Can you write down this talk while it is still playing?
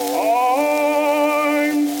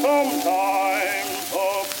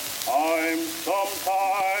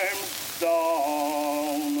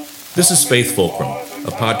This is Faith Fulcrum,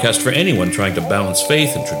 a podcast for anyone trying to balance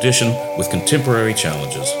faith and tradition with contemporary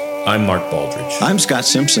challenges. I'm Mark Baldridge. I'm Scott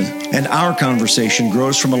Simpson, and our conversation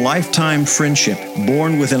grows from a lifetime friendship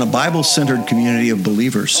born within a Bible-centered community of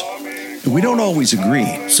believers. We don't always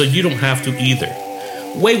agree. So you don't have to either.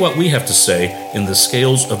 Weigh what we have to say in the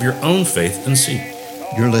scales of your own faith and see.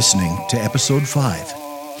 You're listening to Episode 5,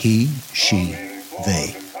 He, She,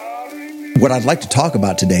 They. What I'd like to talk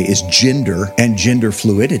about today is gender and gender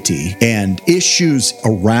fluidity and issues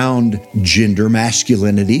around gender,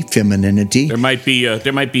 masculinity, femininity. There might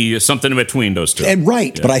be something in between those two. And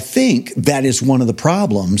right, yeah. But I think that is one of the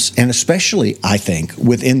problems, and especially, I think,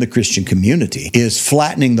 within the Christian community, is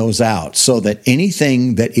flattening those out so that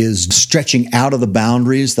anything that is stretching out of the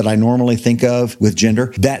boundaries that I normally think of with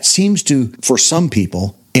gender, that seems to, for some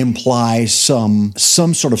people, implies some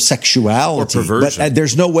sort of sexuality. Or perversion. But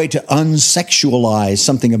there's no way to unsexualize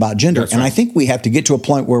something about gender. That's and right. I think we have to get to a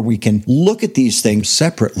point where we can look at these things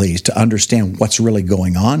separately to understand what's really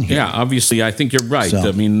going on here. Yeah, obviously, I think you're right. So.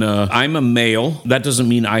 I mean, I'm a male. That doesn't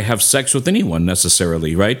mean I have sex with anyone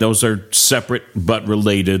necessarily, right? Those are separate but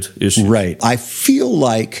related issues. Right. I feel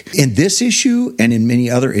like in this issue and in many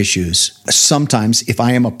other issues, sometimes if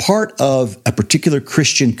I am a part of a particular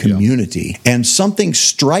Christian community and something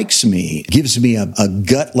strikes me, gives me a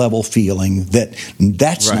gut level feeling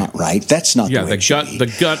that's right. Not right. That's not the way it should be.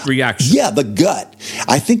 The gut reaction. Yeah, the gut.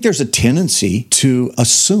 I think there's a tendency to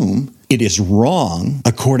assume it is wrong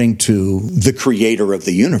according to the creator of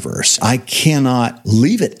the universe. I cannot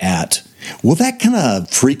leave it at, well, that kind of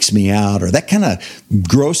freaks me out, or that kind of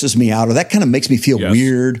grosses me out, or that kind of makes me feel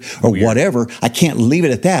weird, or whatever. I can't leave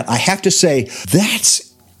it at that. I have to say,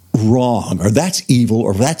 that's wrong, or that's evil,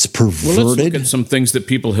 or that's perverted. Well, let's look at some things that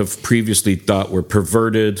people have previously thought were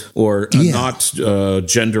perverted or not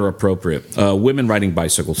gender appropriate. Women riding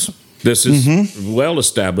bicycles. This is well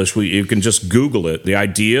established. You can just Google it. The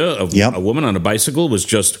idea of a woman on a bicycle was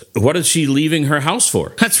just, what is she leaving her house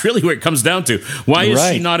for? That's really where it comes down to. Why is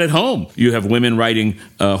she not at home? You have women riding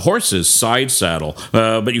horses, side saddle,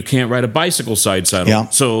 but you can't ride a bicycle side saddle. Yeah.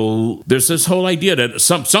 So there's this whole idea that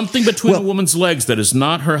something between a woman's legs that is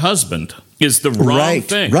not her husband is the wrong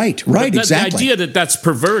thing. Right, exactly. The idea that that's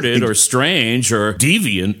perverted or strange or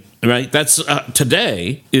deviant, right? That's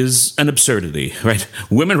today is an absurdity, right?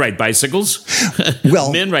 Women ride bicycles.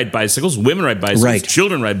 Men ride bicycles. Women ride bicycles. Right.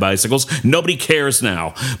 Children ride bicycles. Nobody cares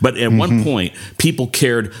now. But at one point, people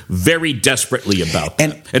cared very desperately about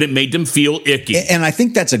that. And it made them feel icky. And I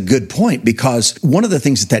think that's a good point, because one of the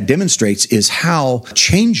things that demonstrates is how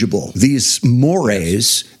changeable these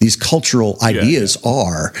mores, these cultural ideas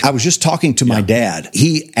are. I was just talking to my dad.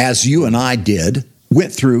 He, as you and I did,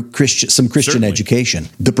 went through some Christian education.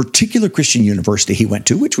 The particular Christian university he went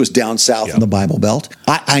to, which was down south in the Bible Belt,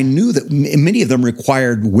 I knew that many of them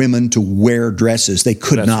required women to wear dresses. They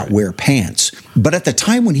could not wear pants. But at the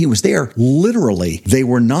time when he was there, literally, they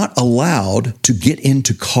were not allowed to get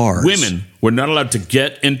into cars. Women were not allowed to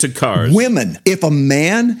get into cars. Women. If a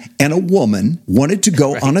man and a woman wanted to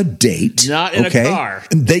go on a date, not in a car,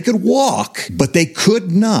 they could walk, but they could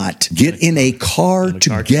not get in a car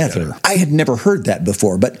together. I had never heard that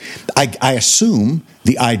before, but I assume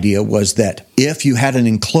the idea was that if you had an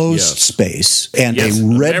enclosed space and a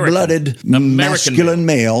red-blooded masculine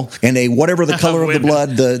male and a whatever the color of the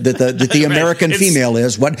blood that the American female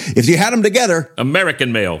is, if you had them together,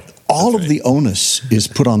 American male. All of the onus is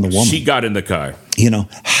put on the woman. She got in the car. You know,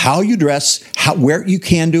 how you dress, where you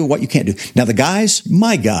can do, what you can't do. Now, the guys,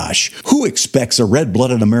 my gosh, who expects a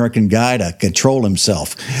red-blooded American guy to control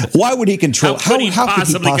himself? Why would he control? How could he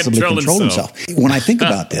possibly control himself? When I think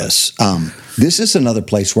about this, this is another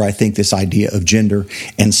place where I think this idea of gender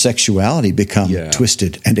and sexuality become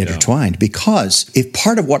twisted and intertwined. Because if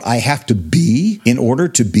part of what I have to be in order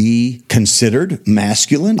to be considered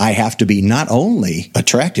masculine, I have to be not only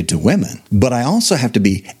attracted to women, but I also have to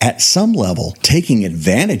be at some level taking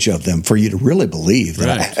advantage of them for you to really believe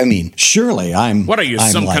that. I mean, surely I'm. What are you,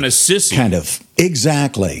 some kind of sissy? Kind of.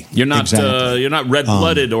 Exactly. You're not. You're not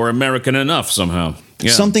red-blooded or American enough somehow.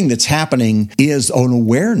 Yeah. Something that's happening is an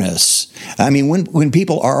awareness. I mean, when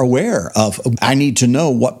people are aware of, I need to know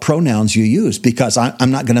what pronouns you use, because I'm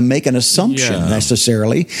not going to make an assumption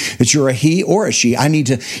necessarily that you're a he or a she. I need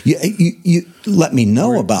to, you let me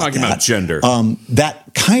know about that. Talking about gender. That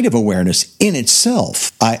kind of awareness in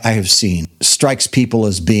itself, I have seen, strikes people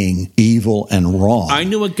as being evil and wrong. I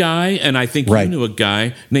knew a guy, and I think you knew a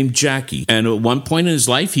guy named Jackie. And at one point in his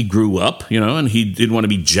life, he grew up, and he didn't want to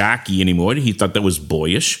be Jackie anymore. He thought that was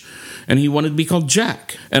boyish. and he wanted to be called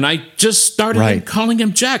Jack. And I just started calling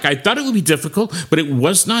him Jack. I thought it would be difficult, but it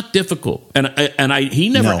was not difficult. And he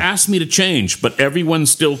never asked me to change, but everyone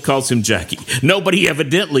still calls him Jackie. Nobody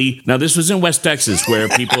evidently. Now, this was in West Texas, where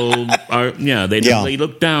people they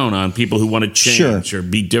look down on people who want to change or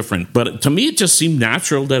be different. But to me, it just seemed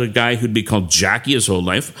natural that a guy who'd be called Jackie his whole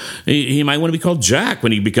life, he might want to be called Jack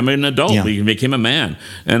when he became an adult. Yeah. He became a man.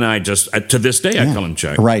 And I just, to this day, I call him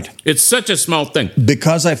Jack. Right. It's such a small thing.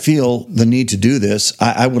 Because I feel the need to do this,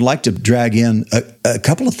 I would like to drag in a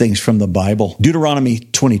couple of things from the Bible. Deuteronomy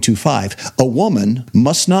 22:5. A woman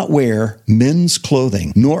must not wear men's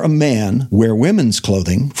clothing, nor a man wear women's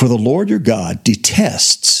clothing, for the Lord your God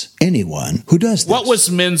detests anyone who does this. What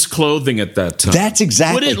was men's clothing at that time? That's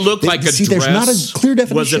exactly. Would it look like a dress? There's not a clear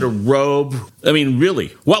definition. Was it a robe? I mean, really,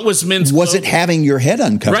 what was men's clothing? Was it having your head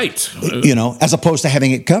uncovered? Right. As opposed to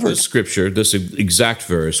having it covered. This scripture, this exact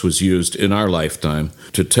verse was used in our lifetime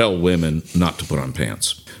to tell women not to put on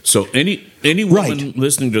pants. So any woman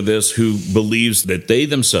listening to this who believes that they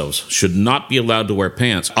themselves should not be allowed to wear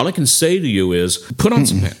pants, all I can say to you is put on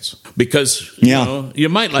some pants. Because you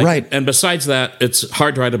might like it. And besides that, it's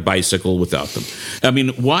hard to ride a bicycle without them. I mean,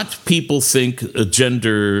 what people think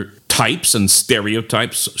gender types and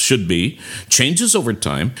stereotypes should be changes over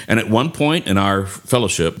time. And at one point in our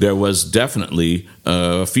fellowship, there was definitely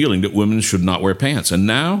a feeling that women should not wear pants. And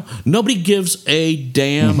now nobody gives a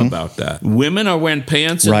damn about that. Women are wearing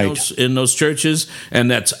pants in those churches, and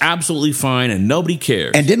that's absolutely fine, and nobody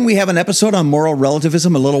cares. And didn't we have an episode on moral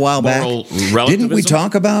relativism a little while back? Relativism? Didn't we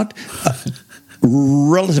talk about...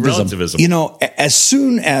 Relativism. As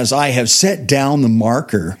soon as I have set down the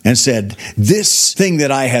marker and said, this thing that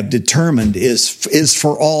I have determined is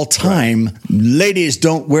for all time, ladies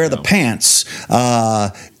don't wear the pants,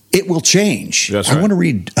 it will change. That's I want to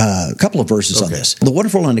read a couple of verses on this. The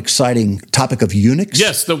wonderful and exciting topic of eunuchs.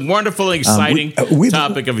 Yes, the wonderful and exciting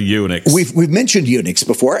topic of eunuchs. We've mentioned eunuchs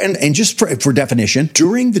before, and just for definition,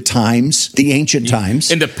 during the ancient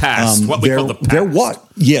times. In the past, what we call the past.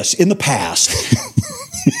 Yes, in the past.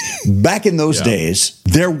 Back in those days,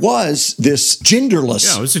 there was this genderless.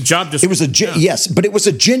 Yeah, it was a job description. It was yes, but it was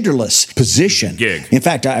a genderless position. Gig. In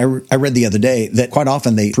fact, I read the other day that quite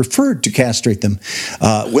often they preferred to castrate them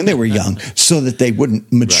when they were young, so that they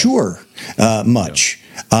wouldn't mature much.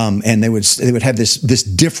 And they would have this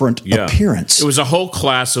different appearance. It was a whole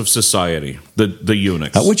class of society, the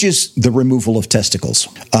eunuchs, which is the removal of testicles.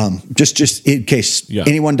 Just in case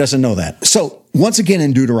anyone doesn't know that. So once again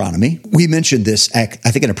in Deuteronomy, we mentioned this, I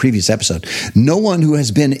think in a previous episode. No one who has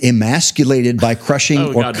been emasculated by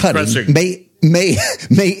crushing or cutting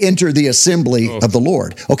may enter the assembly of the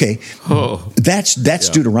Lord. Okay, that's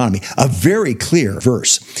Deuteronomy, a very clear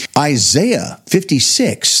verse. Isaiah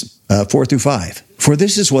 56, 4-5. For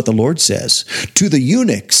this is what the Lord says, to the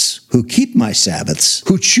eunuchs who keep my Sabbaths,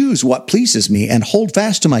 who choose what pleases me and hold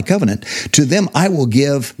fast to my covenant, to them I will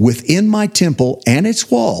give within my temple and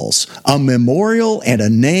its walls a memorial and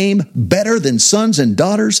a name better than sons and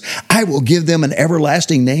daughters. I will give them an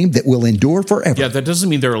everlasting name that will endure forever. Yeah, that doesn't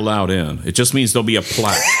mean they're allowed in. It just means there'll be a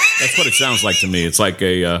plaque. That's what it sounds like to me. It's like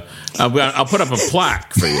I'll put up a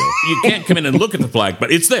plaque for you. You can't come in and look at the plaque,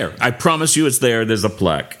 but it's there. I promise you it's there. There's a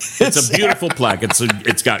plaque. It's a beautiful plaque.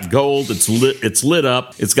 It's got gold. It's lit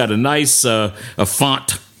up. It's got a nice a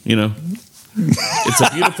font. It's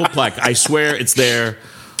a beautiful plaque. I swear it's there.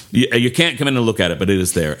 You can't come in and look at it, but it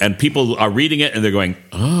is there. And people are reading it and they're going,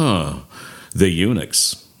 "Oh, the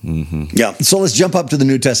eunuchs." Mm-hmm. Yeah. So let's jump up to the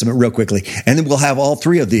New Testament real quickly, and then we'll have all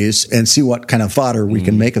three of these and see what kind of fodder we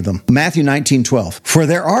can make of them. Matthew 19:12. For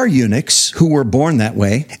there are eunuchs who were born that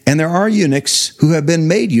way, and there are eunuchs who have been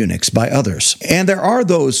made eunuchs by others. And there are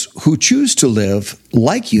those who choose to live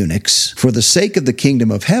like eunuchs for the sake of the kingdom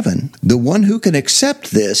of heaven. The one who can accept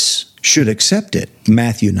this should accept it.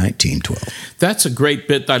 Matthew 19:12. That's a great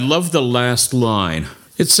bit. I love the last line.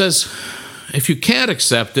 It says, if you can't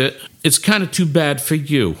accept it, it's kind of too bad for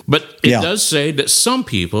you. But it does say that some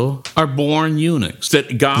people are born eunuchs.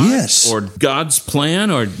 That God or God's plan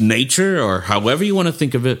or nature or however you want to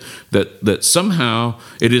think of it, that somehow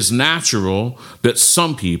it is natural that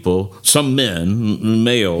some people, some men,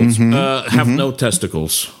 males, have no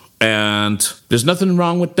testicles. And there's nothing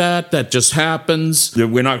wrong with that. That just happens.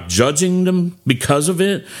 We're not judging them because of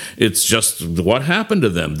it. It's just what happened to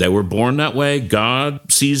them. They were born that way. God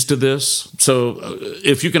sees to this. So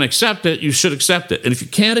if you can accept it, you should accept it. And if you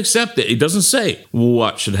can't accept it, it doesn't say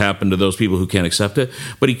what should happen to those people who can't accept it.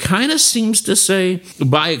 But he kind of seems to say,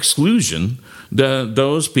 by exclusion,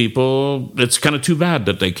 those people, it's kind of too bad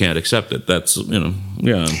that they can't accept it. That's,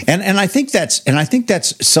 yeah. And I think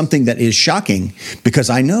that's something that is shocking, because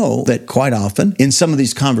I know that quite often in some of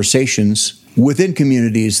these conversations within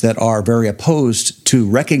communities that are very opposed to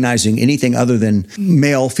recognizing anything other than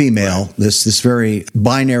male, female, right, this very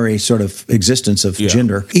binary sort of existence of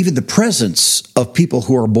gender, even the presence of people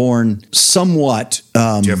who are born somewhat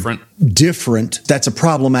different, that's a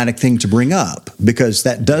problematic thing to bring up, because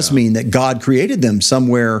that does mean that God created them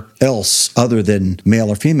somewhere else other than male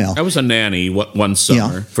or female. I was a nanny one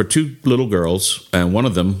summer for two little girls, and one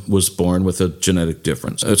of them was born with a genetic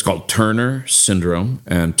difference. It's called Turner syndrome,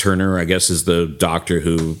 and Turner, I guess, is the doctor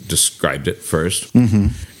who described it first. Mm-hmm.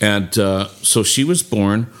 And so she was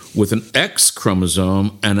born with an X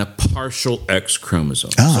chromosome and a partial X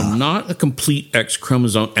chromosome. So not a complete X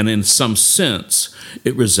chromosome, and in some sense,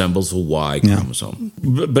 it resembles a Y chromosome.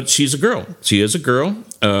 But she's a girl. She is a girl.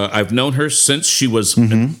 I've known her since she was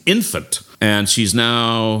an infant, and she's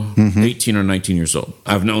now 18 or 19 years old.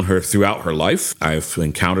 I've known her throughout her life. I've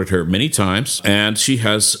encountered her many times, and she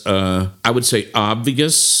has, I would say,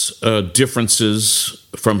 obvious differences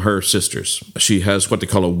from her sisters. She has what they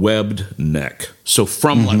call a webbed neck. So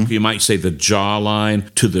from, like, you might say, the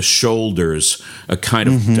jawline to the shoulders, a kind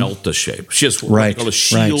of delta shape. She has what they call a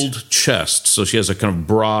shield chest. So she has a kind of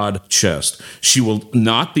broad chest. She will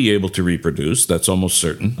not be able to reproduce. That's almost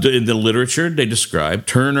certain. In the literature, they describe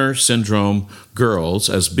Turner syndrome girls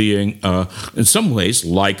as being, in some ways,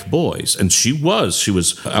 like boys. And she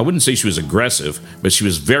was, I wouldn't say she was aggressive, but she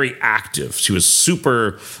was very active. She was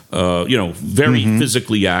super, very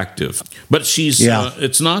physically active. But she's,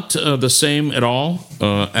 it's not the same at all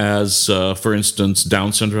as, for instance,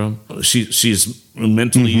 Down syndrome. She's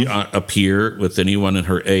mentally a peer with anyone in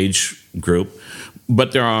her age group,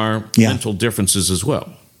 but there are mental differences as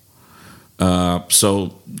well.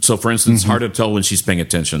 So for instance, hard to tell when she's paying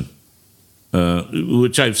attention.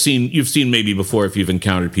 Which you've seen maybe before if you've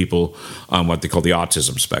encountered people on what they call the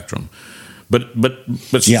autism spectrum, but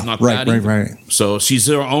she's not that either. Right. So she's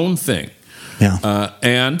her own thing,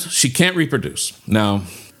 and she can't reproduce. Now,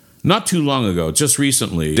 not too long ago, just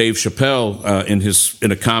recently, Dave Chappelle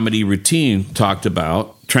in a comedy routine talked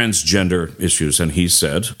about transgender issues, and he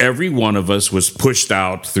said every one of us was pushed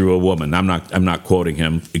out through a woman. I'm not quoting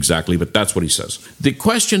him exactly, but that's what he says. The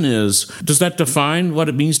question is, does that define what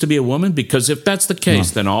it means to be a woman? Because if that's the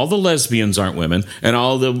case, then all the lesbians aren't women, and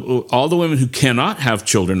all the women who cannot have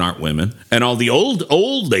children aren't women, and all the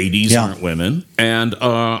old ladies aren't women, and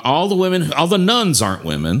all the nuns aren't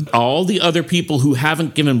women. All the other people who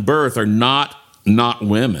haven't given birth are not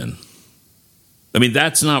women. I mean,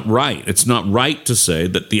 that's not right. It's not right to say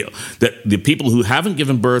that the people who haven't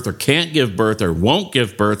given birth or can't give birth or won't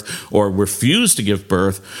give birth or refuse to give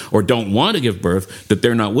birth or don't want to give birth, that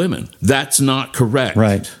they're not women. That's not correct.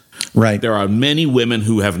 Right. There are many women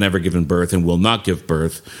who have never given birth and will not give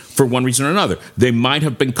birth for one reason or another. They might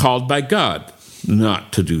have been called by God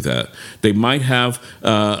not to do that. They might have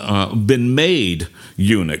been made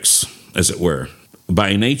eunuchs, as it were,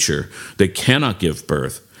 by nature. They cannot give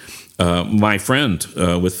birth. My friend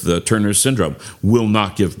with the Turner syndrome will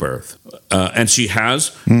not give birth. And she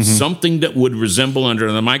has something that would resemble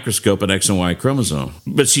under the microscope an X and Y chromosome.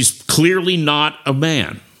 But she's clearly not a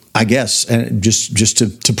man. I guess, and just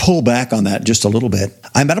to pull back on that just a little bit,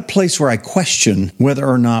 I'm at a place where I question whether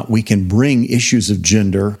or not we can bring issues of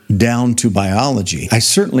gender down to biology. I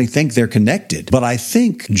certainly think they're connected, but I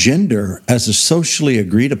think gender as a socially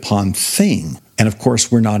agreed upon thing, and of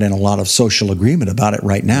course we're not in a lot of social agreement about it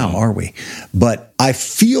right now, are we? But I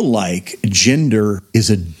feel like gender is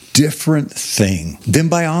a different thing than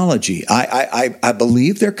biology. I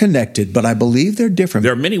believe they're connected, but I believe they're different.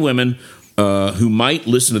 There are many women who might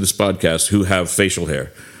listen to this podcast who have facial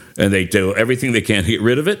hair, and they do everything they can to get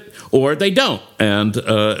rid of it, or they don't, and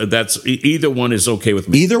that's either one is okay with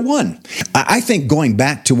me. Either one. I think going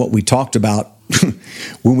back to what we talked about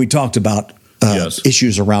when we talked about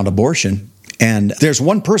issues around abortion, and there's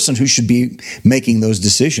one person who should be making those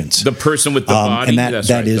decisions. The person with the body. And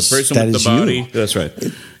that is the person with the body. You. That's right.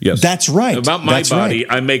 Yes, that's right. About my body,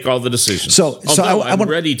 right. I make all the decisions. I'm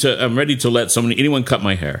ready to let anyone cut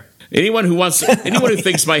my hair. Anyone who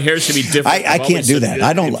thinks my hair should be different, I can't do that.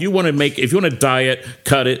 I don't. If you want to dye it,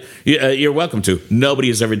 cut it, you're welcome to. Nobody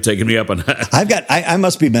has ever taken me up on that. I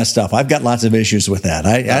must be messed up. I've got lots of issues with that.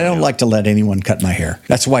 I don't like to let anyone cut my hair.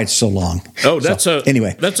 That's why it's so long. Oh, that's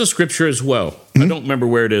a scripture as well. I don't remember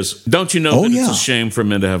where it is. Don't you know that it's a shame for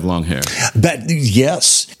men to have long hair?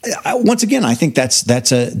 Yes. Once again, I think that's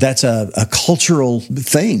a cultural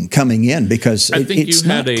thing coming in because I think it's you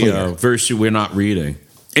had not clear. Verse we're not reading.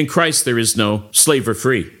 In Christ, there is no slave or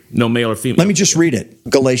free, no male or female. Let me just read it.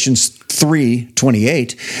 Galatians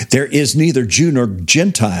 3:28. There is neither Jew nor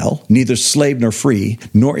Gentile, neither slave nor free,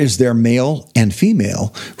 nor is there male and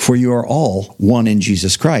female, for you are all one in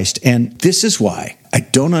Jesus Christ. And this is why I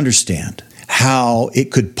don't understand how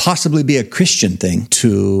it could possibly be a Christian thing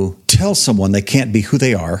to tell someone they can't be who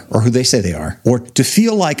they are or who they say they are, or to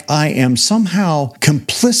feel like I am somehow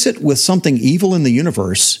complicit with something evil in the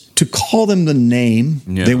universe to call them the name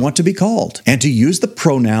they want to be called and to use the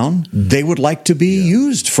pronoun they would like to be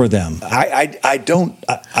used for them. I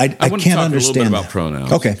can't want to talk understand a little bit about that.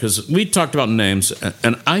 pronouns. Okay. Because we talked about names,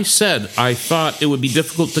 and I said I thought it would be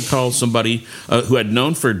difficult to call somebody who I'd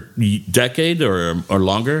known for a decade or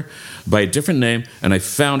longer by a different name, and I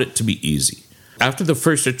found it to be easy. After the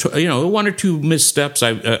first, one or two missteps,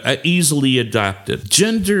 I easily adapted.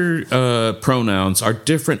 Gender pronouns are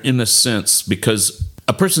different in a sense because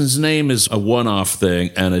a person's name is a one-off thing,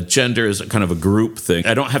 and a gender is a kind of a group thing.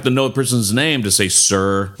 I don't have to know a person's name to say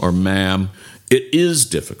sir or ma'am. It is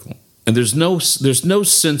difficult. And there's no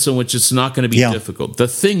sense in which it's not going to be difficult. The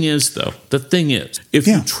thing is, if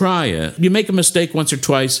you try it, you make a mistake once or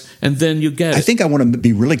twice, and then you get it. I think I want to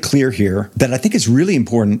be really clear here that I think it's really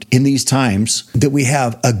important in these times that we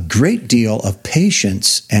have a great deal of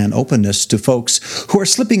patience and openness to folks who are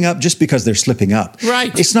slipping up just because they're slipping up.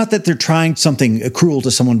 Right. It's not that they're trying something cruel to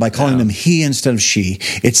someone by calling them he instead of she.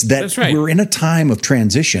 It's that we're in a time of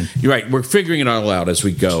transition. You're right. We're figuring it all out as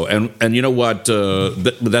we go. And you know what?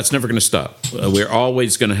 That's never going to stop. We're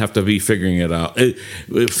always going to have to be figuring it out.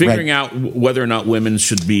 Figuring out whether or not women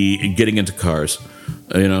should be getting into cars.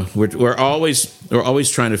 We're always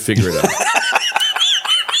trying to figure it out.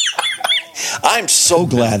 I'm so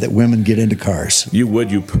glad that women get into cars. You would,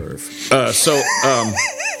 you perv.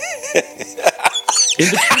 In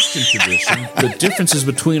the Christian tradition, the differences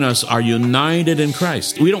between us are united in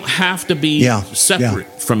Christ. We don't have to be separate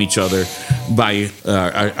from each other by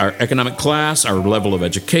our economic class, our level of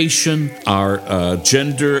education, our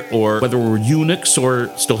gender, or whether we're eunuchs or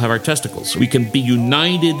still have our testicles. We can be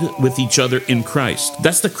united with each other in Christ.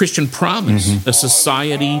 That's the Christian promise, a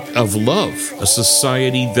society of love, a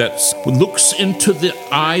society that looks into the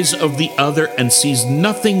eyes of the other and sees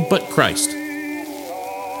nothing but Christ.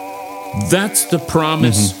 That's the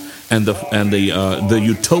promise and the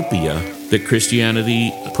utopia that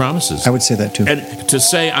Christianity promises. I would say that too. And to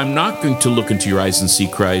say, I'm not going to look into your eyes and see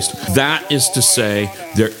Christ, that is to say,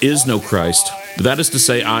 there is no Christ. That is to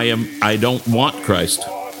say, I don't want Christ.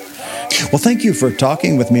 Well, thank you for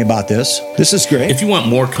talking with me about this. This is great. If you want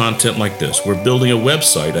more content like this, we're building a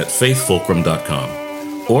website at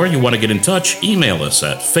faithfulcrum.com. Or you want to get in touch, email us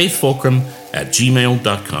at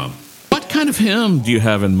faithfulcrum@gmail.com. What kind of hymn do you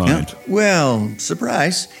have in mind? Yeah. Well,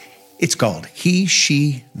 surprise. It's called He,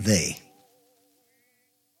 She, They.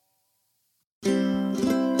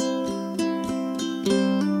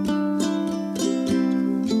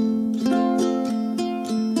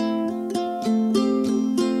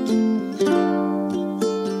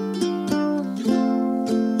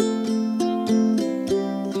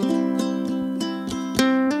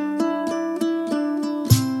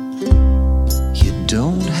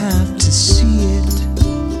 Don't have to see it,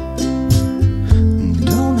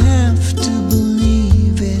 don't have to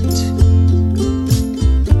believe it,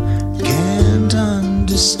 can't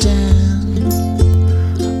understand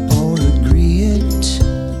or agree it.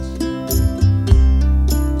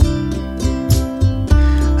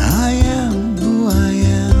 I am who I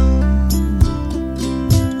am,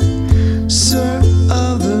 sir,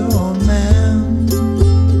 other or man,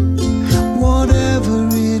 whatever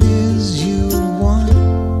it is you want,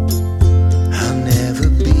 I'll never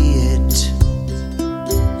be it.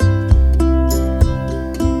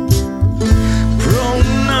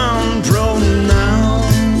 Pronoun, pronoun,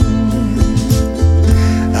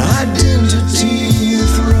 identity you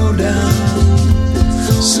throw down.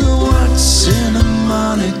 So what's in a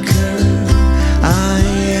moniker? I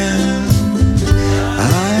am,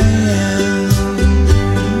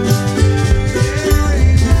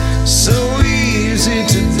 so easy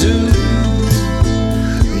to do.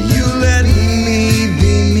 You let me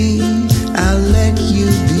be me, I'll let you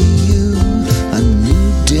be you. A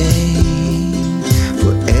new day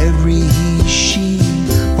for every he, she,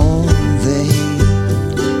 or they.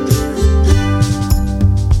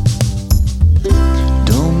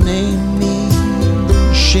 Don't name me,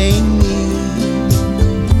 shame me,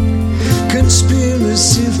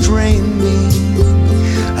 conspiracy frame me.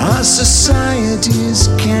 Our society's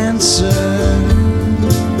cancer,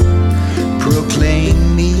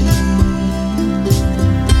 proclaim me.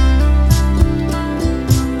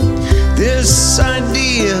 This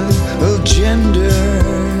idea of gender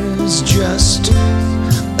just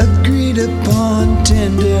agreed upon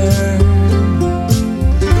tender.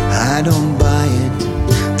 I don't buy it,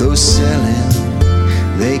 though selling,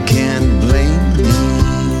 they can't blame me.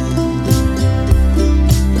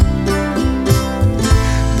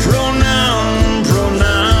 Pronoun,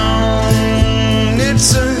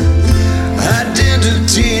 it's a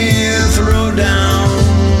identity throw down.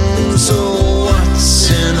 So what's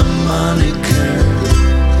in a moniker?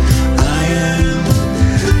 I am.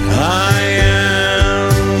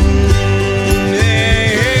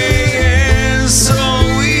 It's so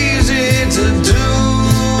easy to do.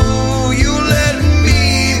 You let me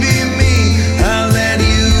be me, I'll let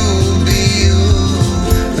you be you.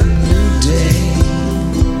 A new day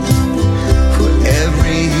for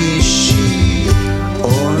every he, she,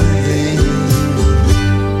 or they.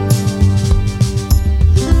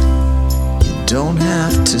 You don't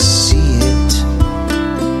have to see it,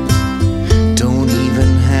 don't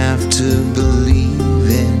even have to believe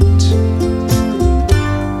it.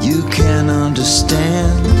 You can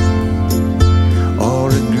understand or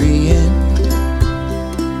agree it,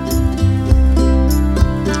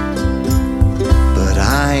 but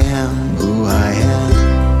I am who I am.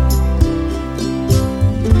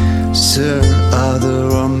 Sir, other,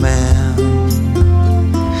 or man,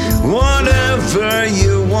 whatever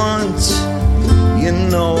you want, you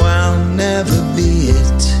know I'll never be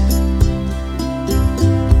it.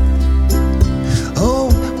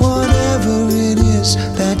 Oh, whatever it is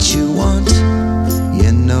that you